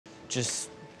Just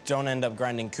don't end up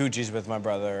grinding coochies with my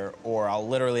brother, or I'll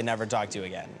literally never talk to you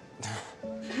again.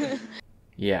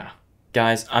 Yeah.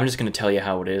 Guys, I'm just gonna tell you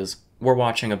how it is. We're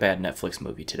watching a bad Netflix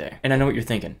movie today. And I know what you're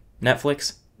thinking.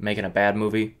 Netflix? Making a bad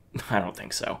movie? I don't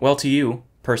think so. Well, to you,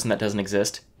 person that doesn't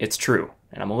exist, it's true.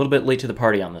 And I'm a little bit late to the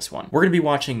party on this one. We're gonna be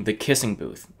watching The Kissing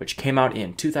Booth, which came out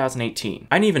in 2018.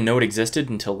 I didn't even know it existed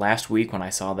until last week when I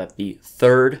saw that the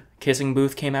third Kissing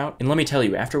Booth came out. And let me tell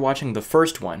you, after watching the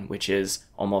first one, which is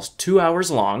almost 2 hours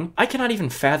long, I cannot even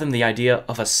fathom the idea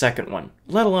of a second one,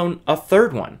 let alone a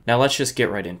third one. Now let's just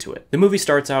get right into it. The movie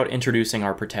starts out introducing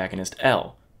our protagonist,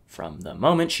 Elle, from the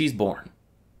moment she's born,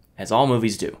 as all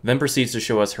movies do. Then proceeds to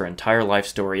show us her entire life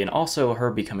story and also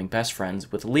her becoming best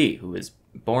friends with Lee, who is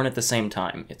born at the same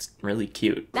time. It's really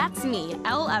cute. That's me,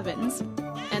 Elle Evans.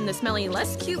 And the smelly,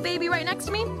 less cute baby right next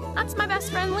to me, that's my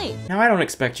best friend Lee. Now, I don't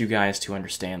expect you guys to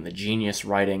understand the genius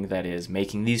writing that is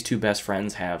making these two best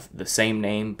friends have the same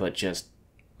name, but just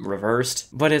reversed,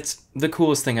 but it's the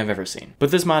coolest thing I've ever seen.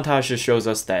 But this montage just shows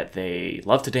us that they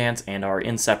love to dance and are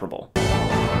inseparable.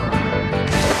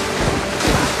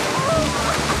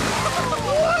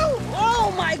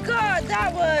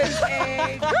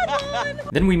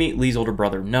 Then we meet Lee's older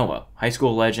brother, Noah, high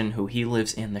school legend who he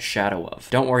lives in the shadow of.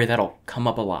 Don't worry, that'll come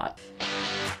up a lot.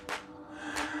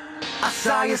 I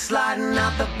saw you sliding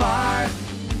out the bar.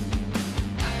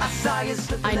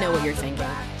 I know what you're thinking.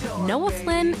 Noah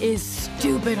Flynn is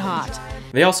stupid hot.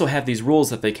 They also have these rules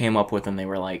that they came up with when they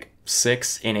were like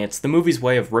 6, and it's the movie's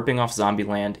way of ripping off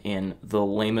Zombieland in the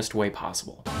lamest way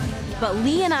possible. But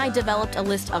Lee and I developed a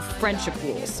list of friendship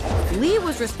rules. Lee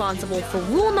was responsible for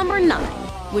rule number 9,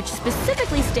 which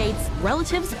specifically states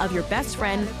relatives of your best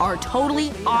friend are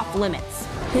totally off limits.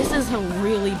 This is a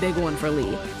really big one for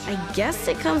Lee. I guess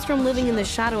it comes from living in the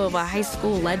shadow of a high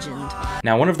school legend.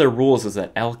 Now, one of their rules is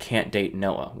that Elle can't date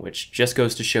Noah, which just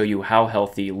goes to show you how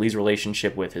healthy Lee's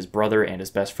relationship with his brother and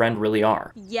his best friend really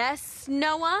are. Yes,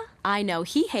 Noah? I know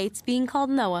he hates being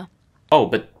called Noah. Oh,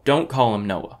 but don't call him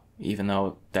Noah, even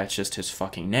though that's just his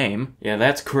fucking name. Yeah,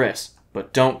 that's Chris,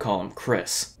 but don't call him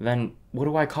Chris. Then what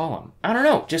do I call him? I don't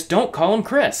know, just don't call him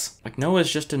Chris. Like,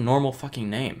 Noah's just a normal fucking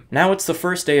name. Now it's the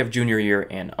first day of junior year,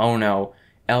 and oh no,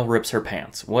 Elle rips her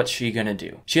pants. What's she gonna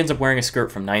do? She ends up wearing a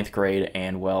skirt from 9th grade,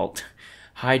 and well,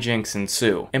 hijinks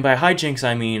ensue. And by hijinks,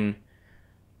 I mean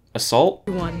assault?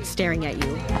 One staring at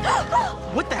you.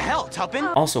 What the hell, Tuppin?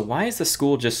 Also, why is the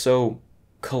school just so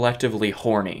collectively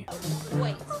horny?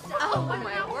 Wait. Oh my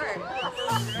word.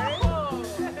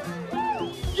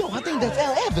 Yo, I think that's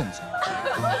Elle Evans.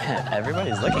 Yeah,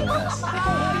 everybody's looking at us.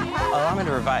 Allow me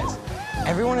to revise.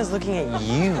 Everyone is looking at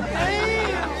you.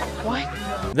 What?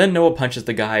 Then Noah punches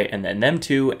the guy, and then them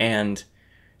two, and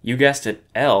you guessed it,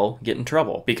 Elle get in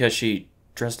trouble because she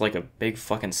dressed like a big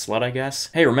fucking slut, I guess.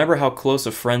 Hey, remember how close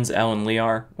of friends Elle and Lee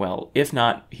are? Well, if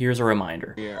not, here's a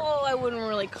reminder. Oh, I wouldn't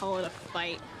really call it a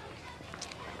fight.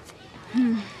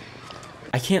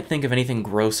 I can't think of anything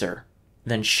grosser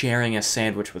than sharing a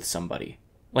sandwich with somebody.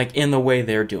 Like, in the way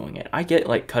they're doing it. I get,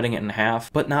 like, cutting it in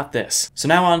half, but not this. So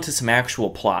now on to some actual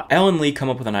plot. Elle and Lee come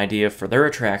up with an idea for their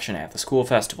attraction at the school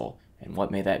festival. And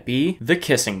what may that be? The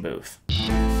Kissing Booth.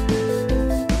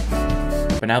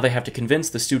 But now they have to convince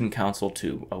the student council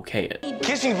to okay it.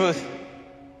 Kissing booth.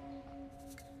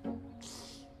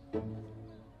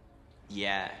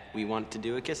 Yeah, we want to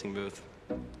do a kissing booth.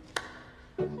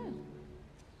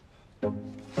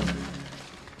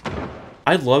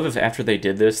 I'd love if after they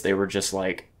did this, they were just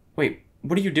like, wait,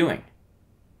 what are you doing?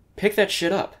 Pick that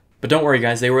shit up. But don't worry,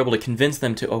 guys, they were able to convince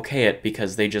them to okay it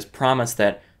because they just promised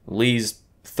that Lee's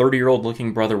 30-year-old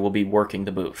looking brother will be working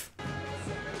the booth.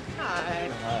 Hi.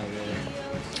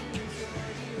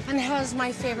 And how's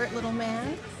my favorite little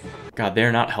man? God,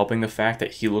 they're not helping the fact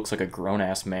that he looks like a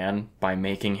grown-ass man by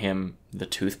making him the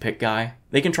toothpick guy.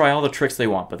 They can try all the tricks they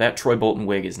want, but that Troy Bolton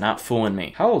wig is not fooling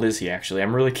me. How old is he, actually?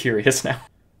 I'm really curious now.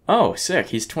 Oh, sick,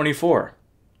 he's 24.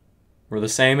 We're the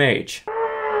same age.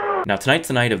 Now, tonight's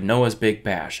the night of Noah's Big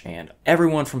Bash, and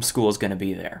everyone from school is gonna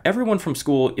be there. Everyone from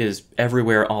school is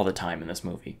everywhere all the time in this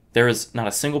movie. There is not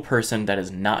a single person that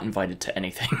is not invited to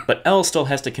anything. But Elle still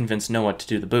has to convince Noah to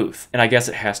do the booth. And I guess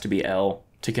it has to be Elle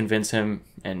to convince him,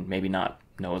 and maybe not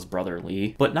Noah's brother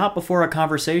Lee. But not before a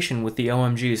conversation with the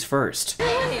OMGs first.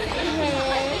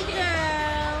 Hey,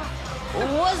 girl.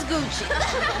 What's Gucci?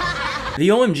 The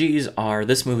OMGs are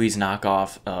this movie's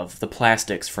knockoff of the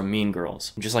Plastics from Mean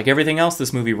Girls. Just like everything else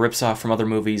this movie rips off from other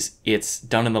movies, it's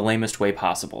done in the lamest way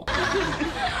possible.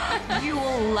 You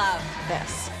will love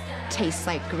this. Tastes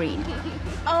like green.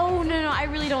 Oh, no, I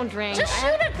really don't drink. Just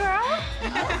shoot it, girl.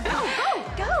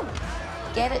 Go.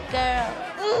 Get it, girl.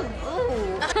 Ooh.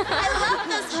 I love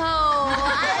this hoe.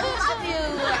 I love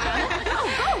you.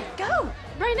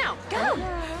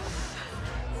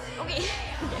 Okay.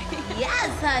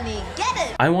 Yes, honey, get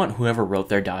it. I want whoever wrote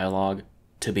their dialogue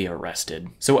to be arrested.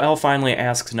 So Elle finally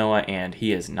asks Noah, and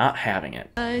he is not having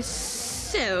it.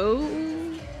 So...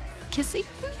 kissing?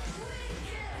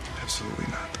 Absolutely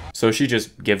not. So she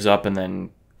just gives up and then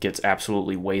gets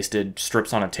absolutely wasted,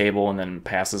 strips on a table, and then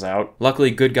passes out. Luckily,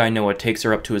 good guy Noah takes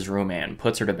her up to his room and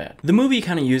puts her to bed. The movie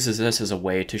kind of uses this as a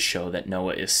way to show that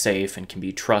Noah is safe and can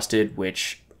be trusted,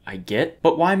 which I get,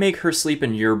 but why make her sleep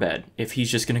in your bed if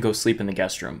he's just gonna go sleep in the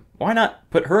guest room? Why not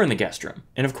put her in the guest room?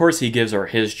 And of course he gives her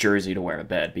his jersey to wear to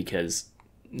bed because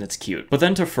that's cute. But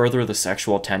then to further the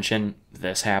sexual tension,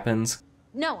 this happens.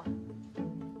 Noah.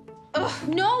 Ugh,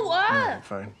 Noah!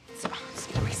 Fine.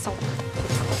 Spare my soul.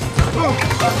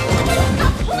 Stop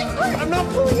pulling her! I'm not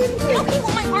pulling anything! Okay,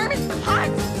 well my arm is hot!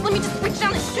 Let me just reach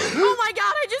down and... Oh my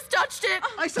god, I just touched it!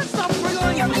 I said stop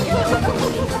wiggling!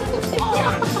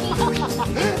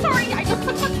 Sorry,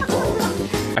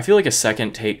 I feel like a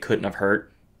second take couldn't have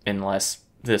hurt unless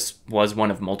this was one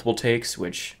of multiple takes,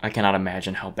 which I cannot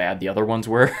imagine how bad the other ones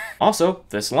were. Also,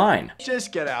 this line.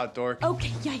 Just get out, dork.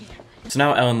 Okay, yeah. So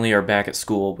now Elle and Lee are back at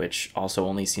school, which also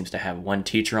only seems to have one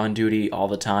teacher on duty all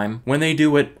the time, when they do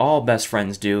what all best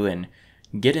friends do and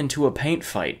get into a paint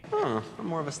fight. I'm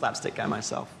more of a slapstick guy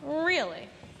myself. Really?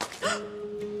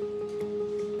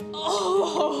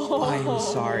 I'm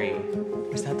sorry.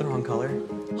 Was that the wrong color?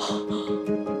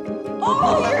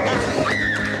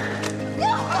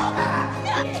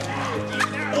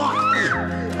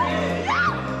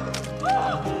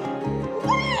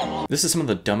 This is some of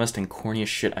the dumbest and corniest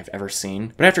shit I've ever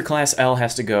seen. But after class, Elle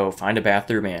has to go find a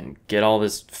bathroom and get all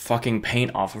this fucking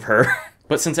paint off of her.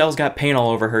 But since Elle's got paint all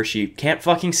over her, she can't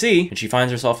fucking see, and she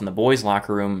finds herself in the boys'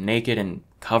 locker room, naked and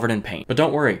covered in paint. But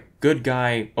don't worry, good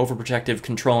guy, overprotective,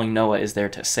 controlling Noah is there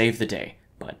to save the day.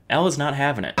 But Elle is not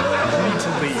having it. You need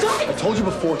to leave. I told you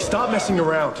before, stop messing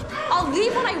around. I'll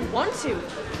leave when I want to.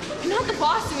 You're not the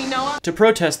boss to me, Noah. To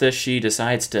protest this, she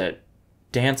decides to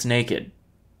dance naked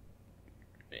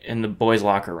in the boys'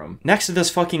 locker room. Next to this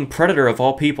fucking predator of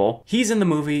all people. He's in the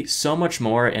movie so much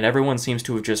more, and everyone seems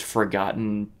to have just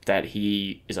forgotten that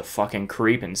he is a fucking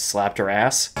creep and slapped her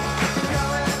ass.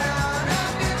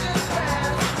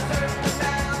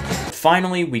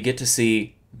 Finally, we get to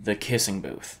see the kissing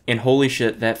booth. And holy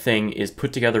shit, that thing is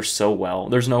put together so well.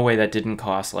 There's no way that didn't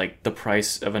cost like the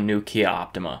price of a new Kia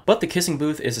Optima. But the kissing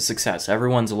booth is a success.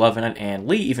 Everyone's loving it, and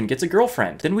Lee even gets a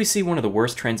girlfriend. Then we see one of the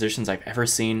worst transitions I've ever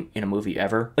seen in a movie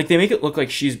ever. Like, they make it look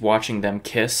like she's watching them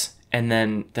kiss, and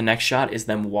then the next shot is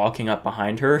them walking up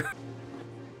behind her.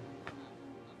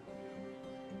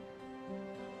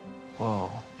 Whoa.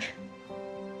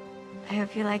 I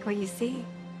hope you like what you see.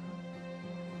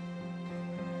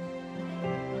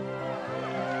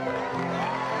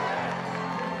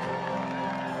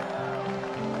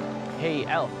 Hey,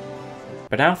 Elle.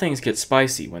 But now things get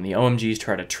spicy when the OMGs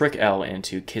try to trick Elle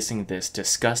into kissing this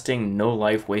disgusting,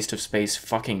 no-life, waste of space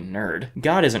fucking nerd.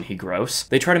 God, isn't he gross?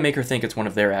 They try to make her think it's one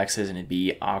of their exes and it'd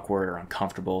be awkward or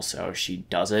uncomfortable, so she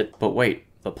does it. But wait,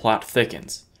 the plot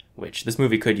thickens. Which, this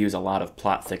movie could use a lot of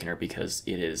plot thickener because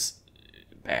it is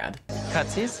bad.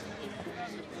 Cutsies?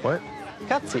 What?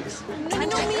 Cutsies. I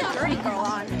know me a dirty girl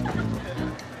on.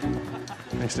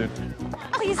 Thanks, dude.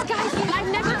 Please, guys, I've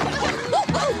never...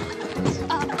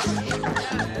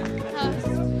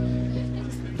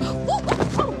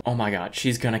 Oh my god,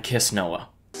 she's gonna kiss Noah.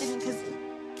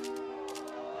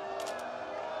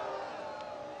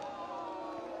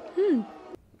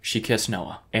 She kissed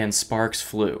Noah, and sparks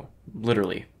flew.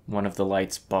 Literally, one of the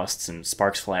lights busts and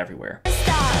sparks fly everywhere.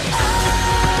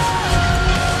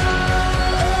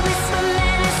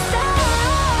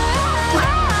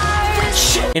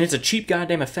 And it's a cheap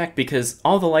goddamn effect because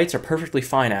all the lights are perfectly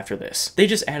fine after this. They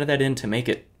just added that in to make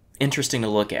it interesting to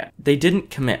look at. They didn't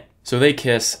commit. So they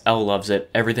kiss, Elle loves it,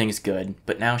 everything's good,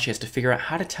 but now she has to figure out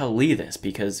how to tell Lee this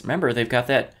because remember, they've got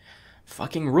that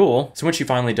fucking rule. So when she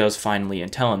finally does find Lee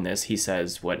and tell him this, he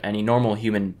says what any normal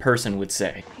human person would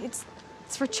say. It's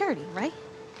for charity, right?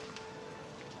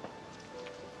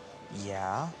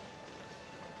 Yeah.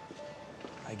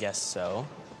 I guess so.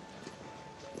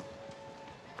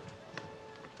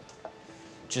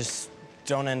 Just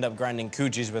don't end up grinding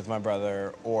coochies with my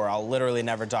brother, or I'll literally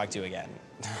never talk to you again.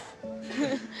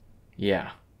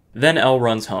 Yeah. Then Elle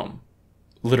runs home.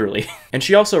 Literally. And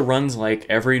she also runs like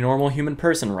every normal human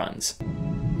person runs.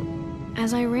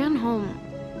 As I ran home,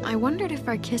 I wondered if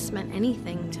our kiss meant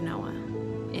anything to Noah.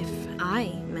 If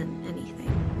I meant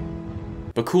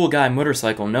anything. But cool guy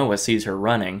motorcycle Noah sees her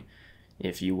running,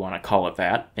 if you want to call it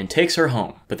that, and takes her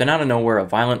home. But then out of nowhere, a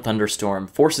violent thunderstorm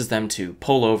forces them to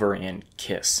pull over and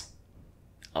kiss.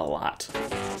 A lot.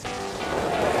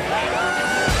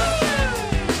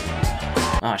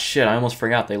 Ah, shit, I almost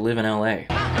forgot they live in LA.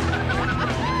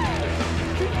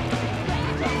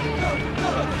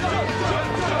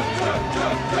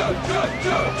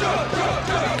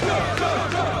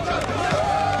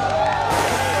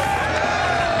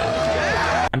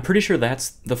 I'm pretty sure that's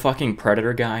the fucking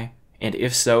Predator guy, and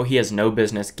if so, he has no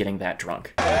business getting that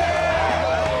drunk.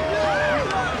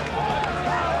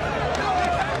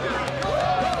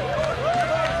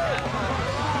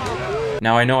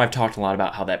 Now, I know I've talked a lot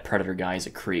about how that Predator guy is a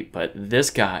creep, but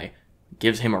this guy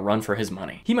gives him a run for his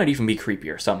money. He might even be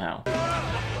creepier somehow.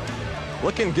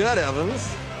 Looking good,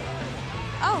 Evans.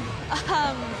 Oh,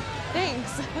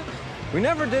 thanks. We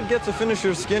never did get to finish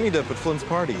your skinny dip at Flint's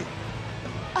party.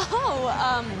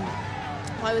 Oh,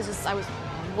 well, I was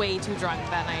way too drunk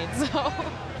that night, so.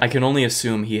 I can only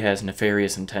assume he has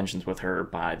nefarious intentions with her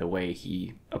by the way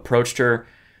he approached her,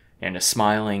 and is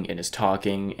smiling, and is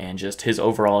talking, and just his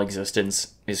overall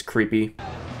existence is creepy.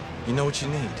 You know what you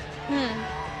need?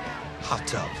 Hot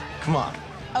tub. Come on.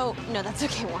 Oh, no, that's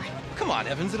okay, Warren. Come on,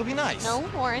 Evans, it'll be nice. No,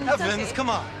 Warren, it's Evans, okay. come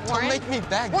on. Warren? Don't make me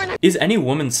beg. Warren, Is any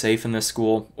woman safe in this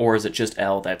school, or is it just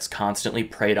Elle that's constantly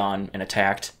preyed on and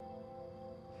attacked?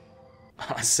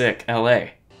 Sick, LA.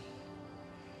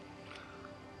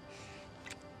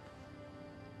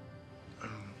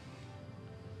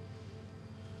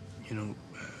 You know,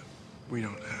 we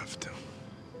don't have to.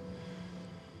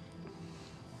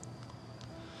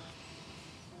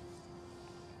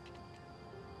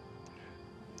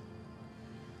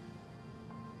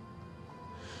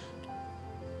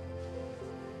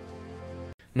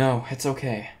 No, it's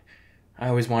okay. I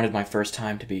always wanted my first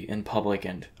time to be in public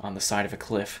and on the side of a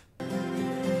cliff.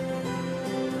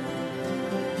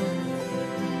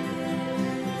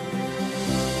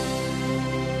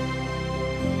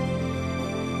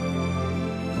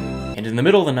 And in the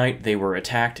middle of the night, they were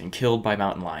attacked and killed by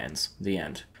mountain lions. The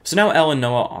end. So now Elle and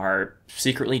Noah are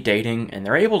secretly dating, and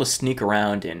they're able to sneak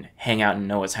around and hang out in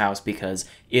Noah's house because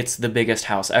it's the biggest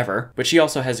house ever. But she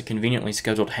also has a conveniently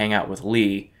scheduled hangout with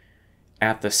Lee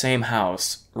at the same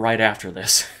house right after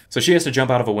this. So she has to jump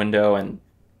out of a window and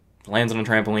lands on a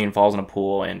trampoline, falls in a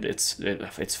pool, and it's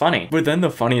funny. But then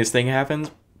the funniest thing happens,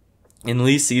 and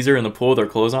Lee sees her in the pool with her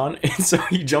clothes on, and so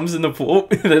he jumps in the pool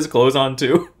with his clothes on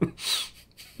too.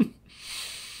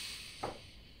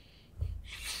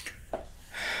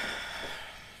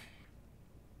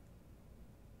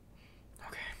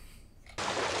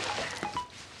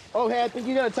 Oh, hey, I think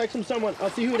you gotta text from someone. I'll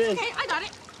see who it is. okay, I got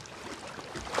it.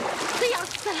 See, I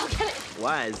said I'll get it.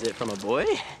 Why? Is it from a boy?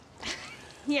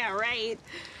 Yeah, right.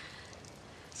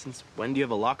 Since when do you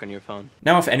have a lock on your phone?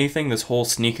 Now, if anything, this whole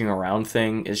sneaking around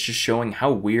thing is just showing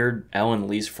how weird Elle and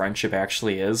Lee's friendship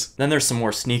actually is. Then there's some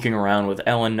more sneaking around with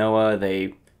Elle and Noah.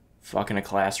 They fuck in a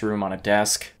classroom on a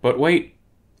desk. But wait,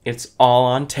 it's all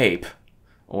on tape.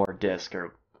 Or disc,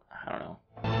 or I don't know.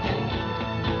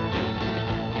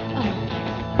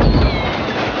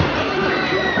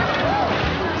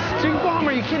 String bomb,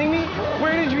 are you kidding me?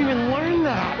 Where did you even learn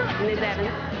that? Ms.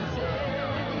 Evans.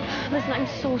 Listen, I'm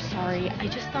so sorry. I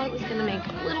just thought it was gonna make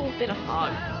a little bit of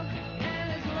fog.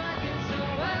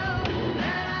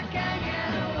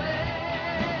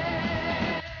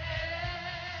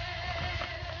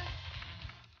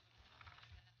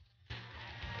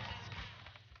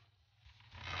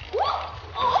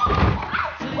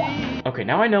 Okay,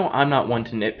 now I know I'm not one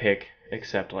to nitpick,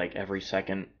 except like every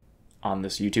second on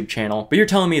this YouTube channel, but you're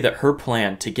telling me that her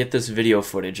plan to get this video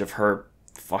footage of her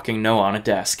fucking Noah on a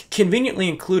desk conveniently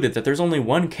included that there's only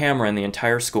one camera in the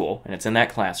entire school, and it's in that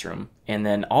classroom, and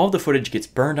then all of the footage gets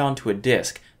burned onto a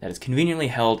disc that is conveniently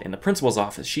held in the principal's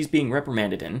office she's being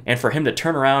reprimanded in, and for him to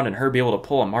turn around and her be able to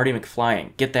pull a Marty McFly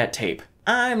and get that tape.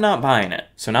 I'm not buying it.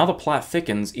 So now the plot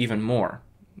thickens even more.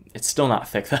 It's still not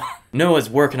thick though. Noah's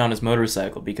working on his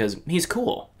motorcycle because he's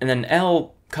cool. And then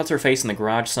Elle cuts her face in the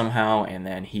garage somehow, and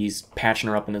then he's patching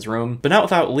her up in his room. But not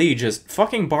without Lee just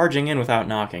fucking barging in without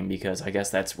knocking, because I guess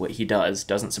that's what he does.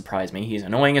 Doesn't surprise me. He's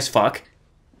annoying as fuck.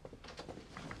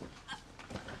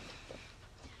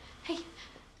 Hey.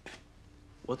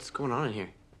 What's going on in here?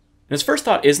 And his first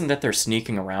thought isn't that they're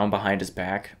sneaking around behind his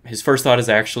back. His first thought is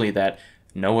actually that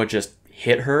Noah just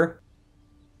hit her.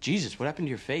 Jesus, what happened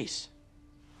to your face?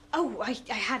 Oh, I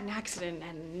had an accident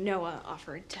and Noah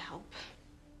offered to help.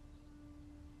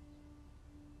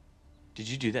 Did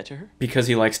you do that to her? Because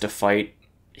he likes to fight,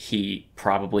 he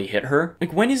probably hit her.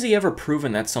 Like, when has he ever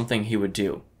proven that's something he would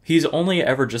do? He's only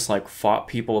ever just, like, fought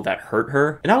people that hurt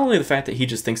her. And not only the fact that he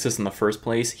just thinks this in the first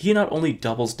place, he not only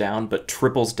doubles down, but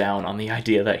triples down on the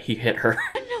idea that he hit her.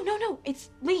 No, it's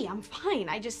Lee, I'm fine.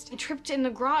 I tripped in the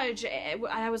garage.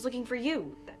 I was looking for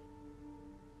you.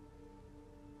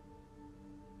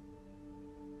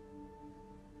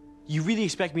 You really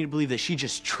expect me to believe that she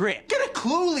just tripped? Get a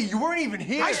clue, Lee. You weren't even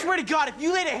here. I swear to God, if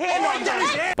you laid a hand on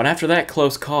that. But after that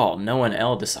close call, Noah and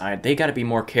Elle decide they gotta be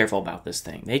more careful about this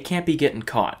thing. They can't be getting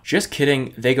caught. Just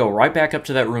kidding, they go right back up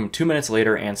to that room 2 minutes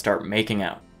later and start making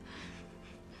out.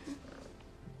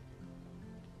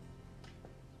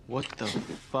 What the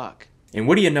fuck? And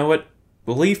what do you know it?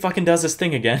 Well, Lee fucking does this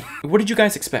thing again. What did you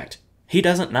guys expect? He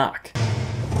doesn't knock.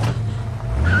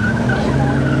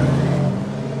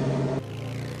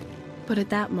 But at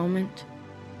that moment,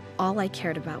 all I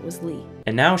cared about was Lee.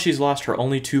 And now she's lost her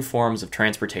only 2 forms of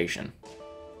transportation.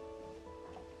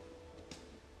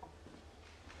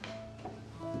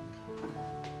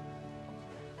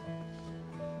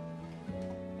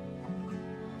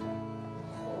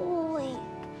 Wait.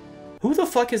 Who the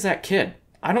fuck is that kid?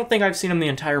 I don't think I've seen him the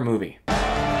entire movie.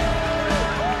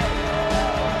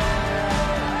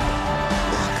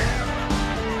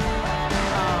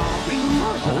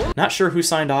 Not sure who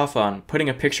signed off on putting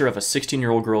a picture of a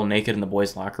 16-year-old girl naked in the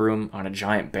boys' locker room on a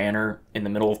giant banner in the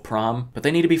middle of prom, but they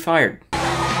need to be fired. What's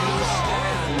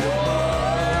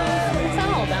that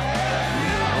all about?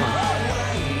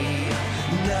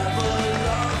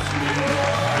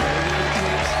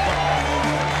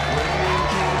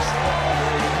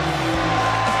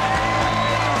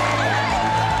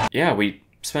 Yeah, we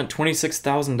spent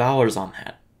 $26,000 on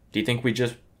that. Do you think we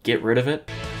just get rid of it?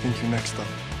 I think you're next up.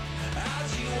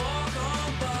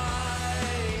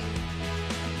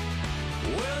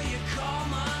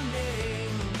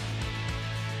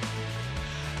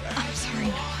 I'm sorry,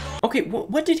 Noah. Okay,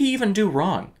 what did he even do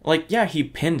wrong? Like, yeah, he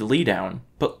pinned Lee down,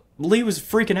 but Lee was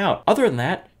freaking out. Other than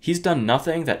that, he's done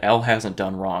nothing that Elle hasn't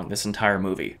done wrong this entire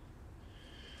movie.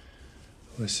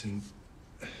 Listen,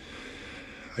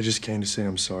 I just came to say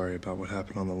I'm sorry about what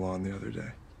happened on the lawn the other day.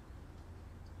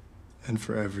 And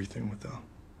for everything with Elle.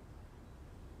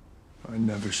 I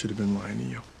never should have been lying to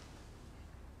you.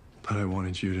 But I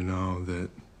wanted you to know that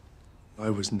I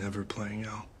was never playing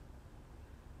Elle.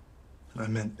 And I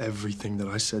meant everything that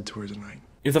I said to her tonight.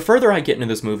 The further I get into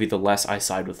this movie, the less I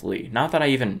side with Lee. Not that I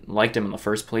even liked him in the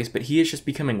first place, but he is just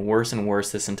becoming worse and worse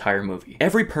this entire movie.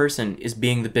 Every person is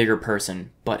being the bigger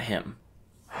person, but him.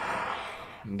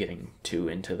 I'm getting too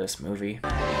into this movie.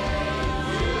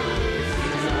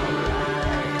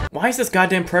 Why is this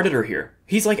goddamn predator here?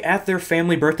 He's like at their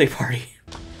family birthday party.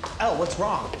 Elle, what's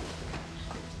wrong?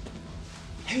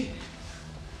 Hey,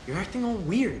 you're acting all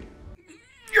weird.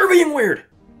 You're being weird!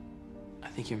 I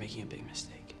think you're making a big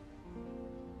mistake.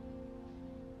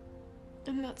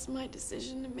 And that's my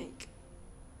decision to make.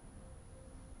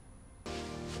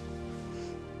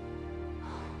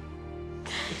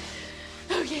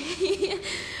 Okay,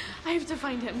 I have to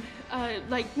find him.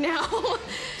 Like now.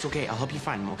 It's okay, I'll help you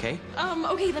find him, okay?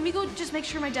 Okay, let me go just make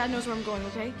sure my dad knows where I'm going,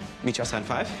 okay? Meet you outside in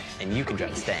 5. And you can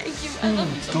drive the Stang. Thank you. I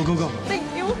love you so Go, go, go. Thank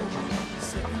you.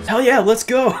 Hell yeah, let's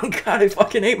go! God, I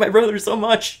fucking hate my brother so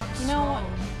much! You know,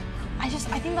 I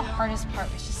think the hardest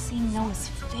part was just seeing Noah's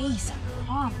face at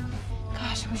prom.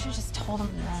 Gosh, I wish I just told him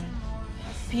then.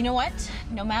 But you know what?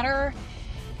 No matter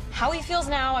how he feels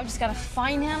now, I've just gotta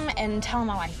find him and tell him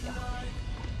how I feel.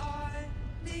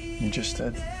 You just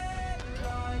did.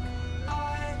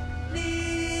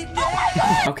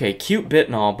 Okay, cute bit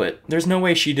and all, but there's no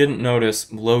way she didn't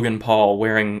notice Logan Paul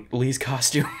wearing Lee's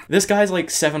costume. This guy's like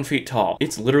 7 feet tall.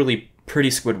 It's literally pretty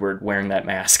Squidward wearing that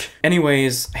mask.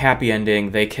 Anyways, happy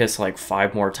ending. They kiss like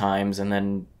 5 more times, and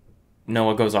then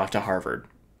Noah goes off to Harvard,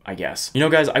 I guess. You know,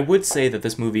 guys, I would say that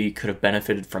this movie could have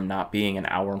benefited from not being an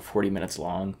hour and 40 minutes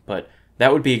long, but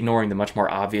that would be ignoring the much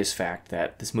more obvious fact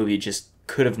that this movie just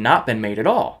could have not been made at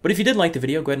all. But if you did like the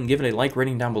video, go ahead and give it a like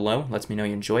rating down below. Lets me know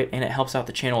you enjoy it, and it helps out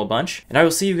the channel a bunch. And I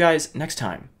will see you guys next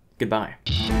time. Goodbye.